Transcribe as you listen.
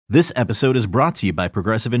This episode is brought to you by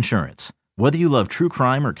Progressive Insurance. Whether you love true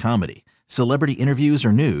crime or comedy, celebrity interviews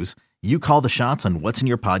or news, you call the shots on what's in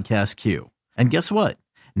your podcast queue. And guess what?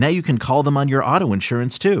 Now you can call them on your auto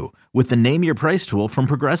insurance too with the Name Your Price tool from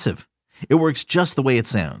Progressive. It works just the way it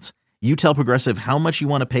sounds. You tell Progressive how much you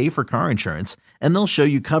want to pay for car insurance, and they'll show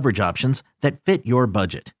you coverage options that fit your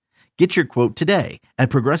budget. Get your quote today at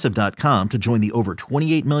Progressive.com to join the over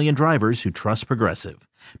 28 million drivers who trust Progressive.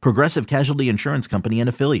 Progressive Casualty Insurance Company and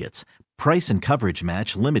Affiliates. Price and coverage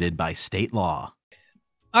match limited by state law.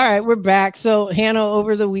 All right, we're back. So, Hannah,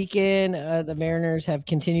 over the weekend, the Mariners have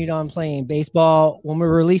continued on playing baseball. When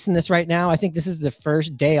we're releasing this right now, I think this is the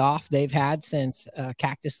first day off they've had since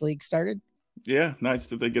Cactus League started. Yeah, nice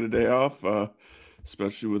that they get a day off,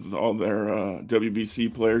 especially with all their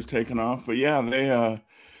WBC players taking off. But yeah,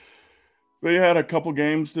 they had a couple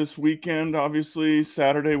games this weekend. Obviously,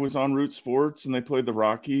 Saturday was on Root Sports, and they played the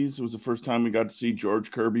Rockies. It was the first time we got to see George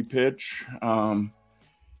Kirby pitch.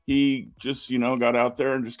 He just, got out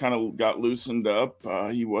there and just kind of got loosened up.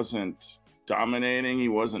 He wasn't dominating. He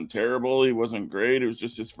wasn't terrible. He wasn't great. It was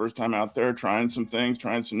just his first time out there trying some things,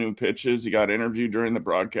 trying some new pitches. He got interviewed during the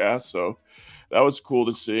broadcast, so that was cool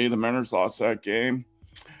to see. The Mariners lost that game.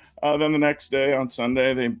 Then the next day on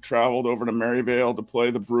Sunday, they traveled over to Maryvale to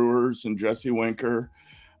play the Brewers and Jesse Winker.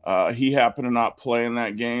 He happened to not play in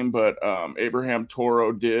that game, but Abraham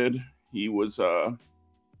Toro did. He was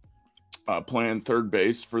playing third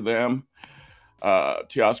base for them.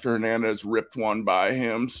 Teoscar Hernandez ripped one by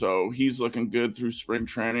him, so he's looking good through spring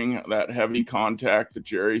training. That heavy contact that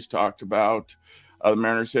Jerry's talked about. The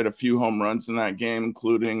Mariners hit a few home runs in that game,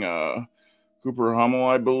 including Cooper Hummel,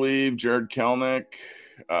 I believe, Jared Kelenic.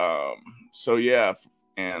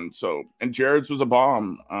 And Jared's was a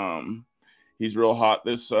bomb. He's real hot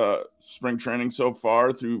this spring training so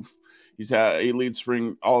far. He leads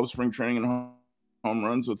all of spring training in home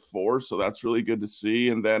runs with 4, so that's really good to see.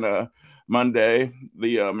 And then Monday,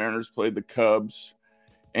 the Mariners played the Cubs,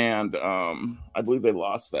 and I believe they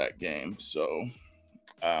lost that game. So,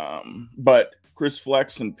 but Chris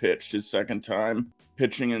Flexen pitched his second time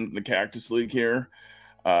pitching in the Cactus League here.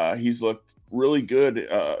 He's looked really good,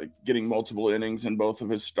 getting multiple innings in both of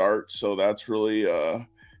his starts. So that's really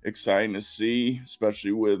exciting to see,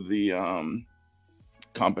 especially with the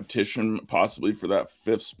competition possibly for that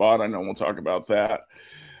 5th spot. I know we'll talk about that.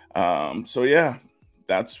 So yeah,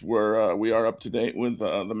 that's where we are up to date with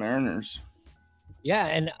the Mariners. Yeah,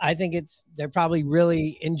 and I think they're probably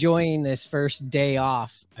really enjoying this first day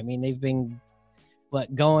off. I mean, they've been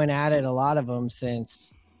going at it, a lot of them,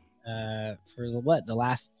 since for the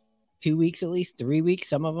last 2 weeks, at least 3 weeks,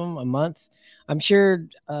 some of them a month. I'm sure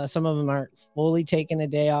some of them aren't fully taking a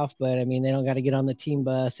day off, but I mean, they don't got to get on the team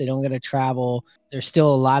bus. They don't got to travel. There's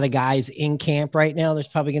still a lot of guys in camp right now. There's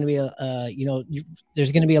probably going to be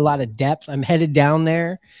there's going to be a lot of depth. I'm headed down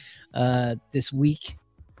there this week.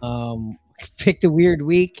 Picked a weird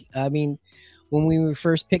week. I mean, when we were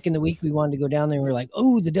first picking the week, we wanted to go down there and we were like,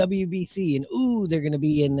 oh, the WBC, and they're going to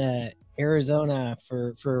be in Arizona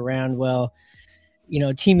for a round. Well,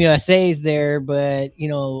 Team USA is there, but,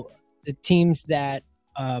 the teams that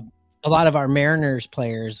a lot of our Mariners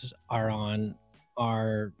players are on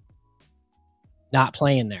are not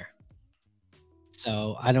playing there.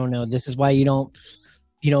 So I don't know. This is why you don't,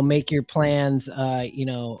 make your plans, at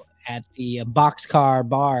the Boxcar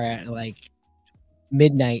Bar at like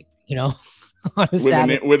midnight, on a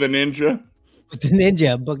Saturday. With a ninja. With the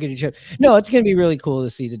ninja booking a trip. No, it's going to be really cool to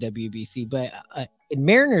see the WBC, but in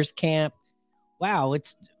Mariners camp, wow,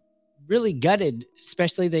 it's really gutted,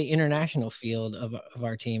 especially the international field of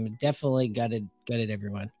our team. Definitely gutted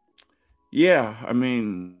everyone. Yeah, I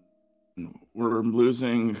mean, we're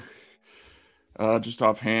losing just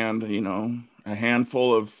offhand, a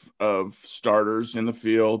handful of starters in the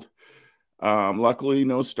field. Luckily,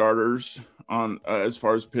 no starters on as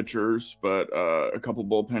far as pitchers, but a couple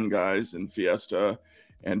bullpen guys in Fiesta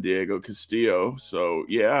and Diego Castillo. So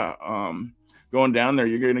yeah, going down there,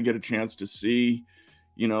 you're going to get a chance to see,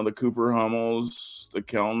 the Cooper Hummels, the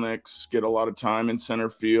Kelenics get a lot of time in center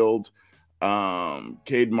field.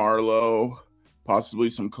 Cade Marlowe, possibly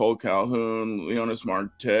some Cole Calhoun, Leonis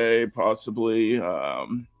Marte, possibly,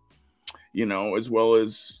 as well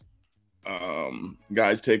as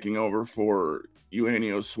guys taking over for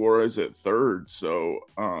Eugenio Suarez at third. So,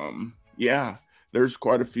 yeah, there's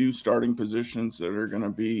quite a few starting positions that are going to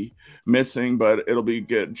be missing, but it'll be a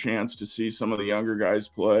good chance to see some of the younger guys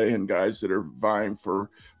play and guys that are vying for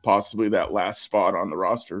possibly that last spot on the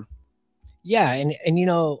roster. Yeah, and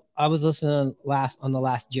I was listening on the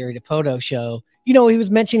last Jerry DiPoto show. He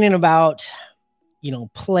was mentioning about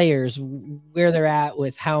players, where they're at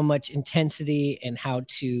with how much intensity and how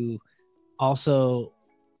to also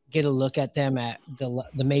get a look at them at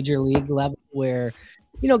the major league level where,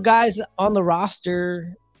 guys on the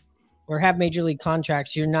roster or have major league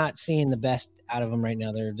contracts, you're not seeing the best out of them right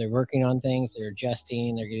now. They're working on things, they're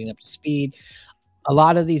adjusting, they're getting up to speed. A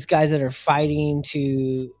lot of these guys that are fighting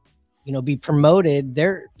to, be promoted,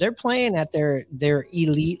 they're playing at their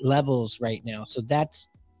elite levels right now. So that's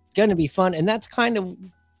going to be fun. And that's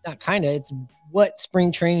it's what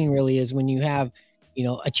spring training really is when you have,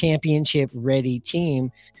 a championship ready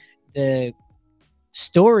team. The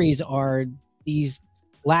stories are these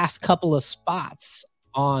last couple of spots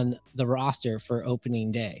on the roster for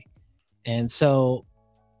opening day. And so,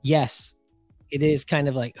 yes, it is kind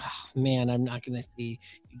of like, oh man, I'm not going to see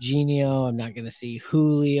Eugenio. I'm not going to see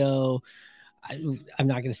Julio. I'm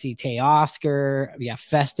not going to see Teoscar. Yeah,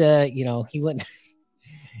 Festa, he went,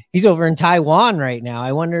 he's over in Taiwan right now.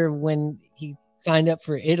 I wonder when he signed up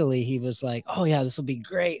for Italy, he was like, oh yeah, this will be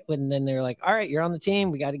great. When then they're like, all right, you're on the team.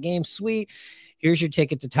 We got a game. Sweet. Here's your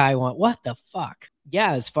ticket to Taiwan. What the fuck?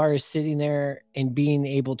 Yeah, as far as sitting there and being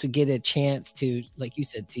able to get a chance to, like you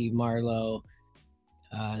said, see Marlowe,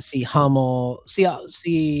 see Hummel, see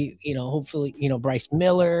hopefully, Bryce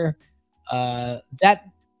Miller. That's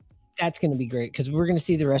going to be great because we're going to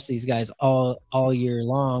see the rest of these guys all year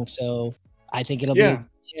long. So I think it'll be a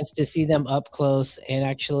chance to see them up close and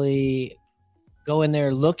actually go in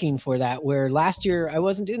there looking for that. Where last year I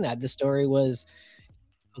wasn't doing that. The story was,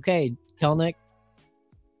 okay, Kelenic,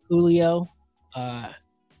 Julio,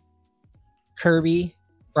 Kirby,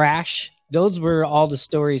 Brash. Those were all the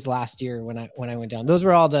stories last year when I went down. Those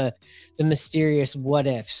were all the mysterious what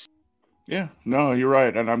ifs. Yeah, no, you're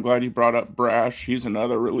right. And I'm glad you brought up Brash. He's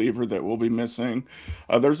another reliever that we'll be missing.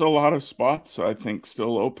 There's a lot of spots, I think,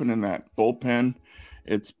 still open in that bullpen.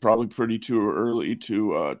 It's probably pretty too early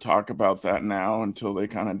to talk about that now until they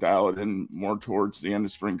kind of dial it in more towards the end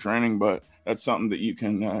of spring training. But that's something that you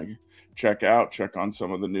can check on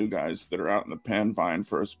some of the new guys that are out in the pen vying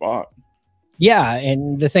for a spot. Yeah,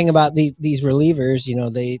 and the thing about these relievers,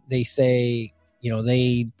 they say,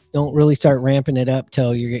 they don't really start ramping it up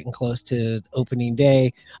till you're getting close to opening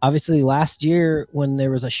day. Obviously, last year when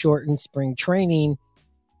there was a shortened spring training,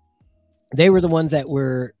 they were the ones that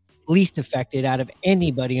were least affected out of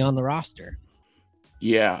anybody on the roster.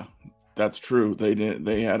 Yeah, that's true.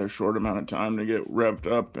 They had a short amount of time to get revved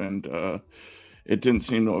up, and it didn't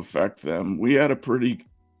seem to affect them. We had a pretty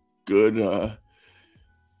good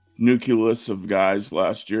nucleus of guys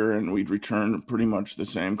last year, and we'd returned pretty much the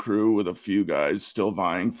same crew with a few guys still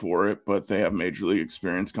vying for it, but they have major league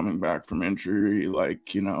experience coming back from injury,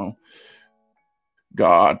 like,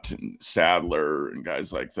 Gott and Sadler and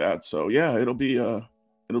guys like that. So yeah, it'll be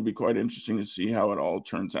quite interesting to see how it all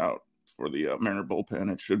turns out for the Mariner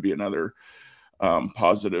bullpen. It should be another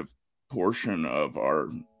positive portion of our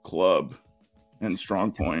club and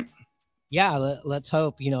strong point. Yeah, let's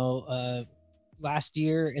hope. Last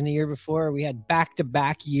year and the year before, we had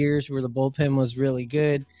back-to-back years where the bullpen was really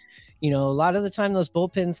good. A lot of the time those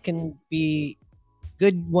bullpens can be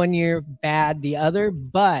good one year, bad the other,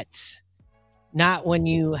 but not when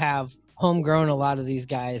you have homegrown a lot of these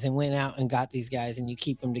guys and went out and got these guys and you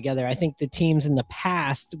keep them together. I think the teams in the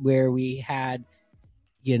past where we had,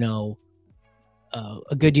 a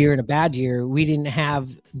good year and a bad year, we didn't have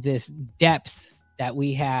this depth that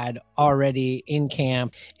we had already in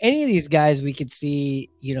camp. Any of these guys we could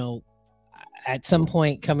see, at some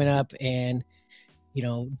point coming up and,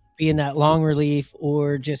 be in that long relief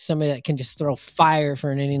or just somebody that can just throw fire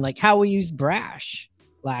for an inning, like how we used Brash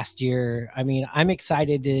last year. I mean, I'm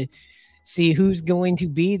excited to see who's going to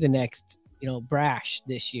be the next, Brash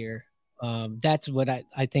this year. That's what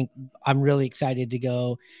I think. I'm really excited to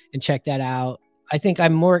go and check that out. I think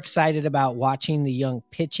I'm more excited about watching the young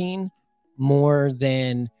pitching more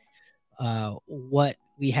than what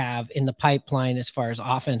we have in the pipeline as far as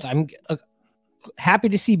offense. I'm happy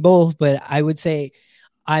to see both, but I would say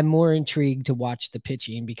I'm more intrigued to watch the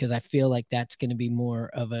pitching because I feel like that's going to be more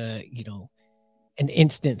of a, an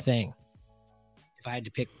instant thing if I had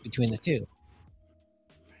to pick between the two.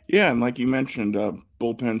 Yeah, and like you mentioned,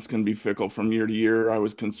 bullpens can be fickle from year to year. I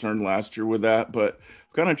was concerned last year with that, but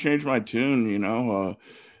I've kind of changed my tune,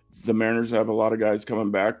 the Mariners have a lot of guys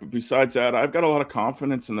coming back, but besides that, I've got a lot of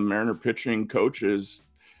confidence in the Mariner pitching coaches.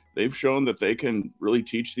 They've shown that they can really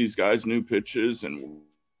teach these guys new pitches and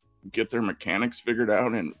get their mechanics figured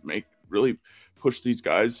out and really push these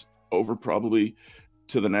guys over probably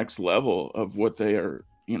to the next level of what they are,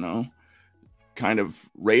 kind of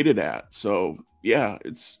rated at. So yeah,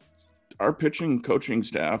 it's our pitching coaching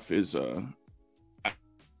staff is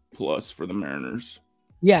plus for the Mariners.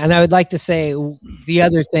 Yeah, and I would like to say the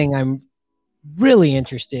other thing I'm really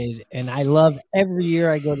interested, and I love every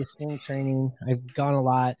year I go to spring training, I've gone a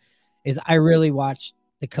lot, is I really watch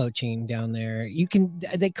the coaching down there.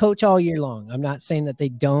 They coach all year long. I'm not saying that they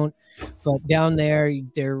don't, but down there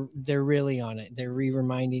they're really on it. They're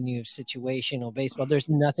reminding you of situational baseball. There's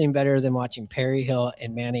nothing better than watching Perry Hill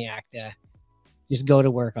and Manny Acta just go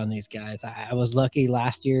to work on these guys. I was lucky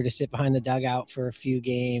last year to sit behind the dugout for a few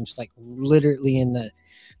games, like literally in the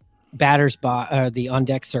batter's box or the on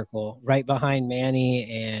deck circle right behind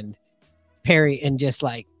Manny and Perry, and just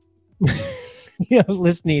like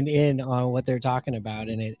listening in on what they're talking about.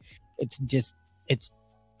 And it's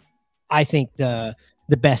I think the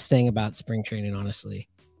best thing about spring training, honestly.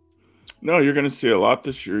 No, you're going to see a lot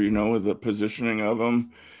this year, with the positioning of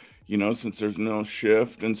them, since there's no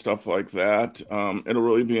shift and stuff like that. It'll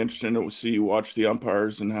really be interesting to watch the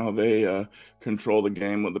umpires and how they control the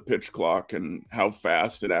game with the pitch clock and how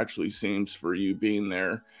fast it actually seems for you being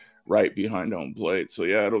there right behind home plate. So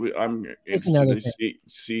yeah, I'm interested to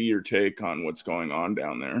see your take on what's going on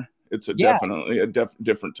down there. It's definitely a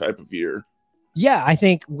different type of year. Yeah, I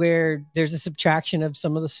think where there's a subtraction of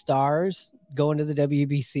some of the stars going to the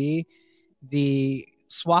WBC, the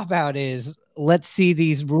swap out is, let's see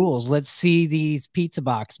these rules. Let's see these pizza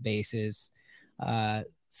box bases.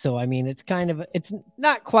 So, I mean, it's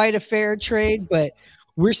not quite a fair trade, but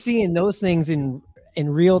we're seeing those things in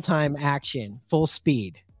real time action, full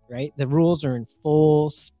speed, right? The rules are in full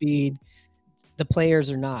speed. The players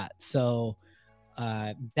are not. So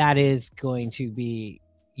that is going to be,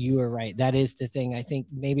 you are right. That is the thing. I think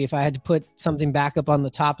maybe if I had to put something back up on the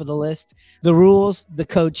top of the list, the rules, the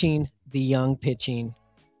coaching, the young pitching,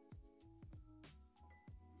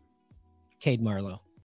 Cade Marlowe.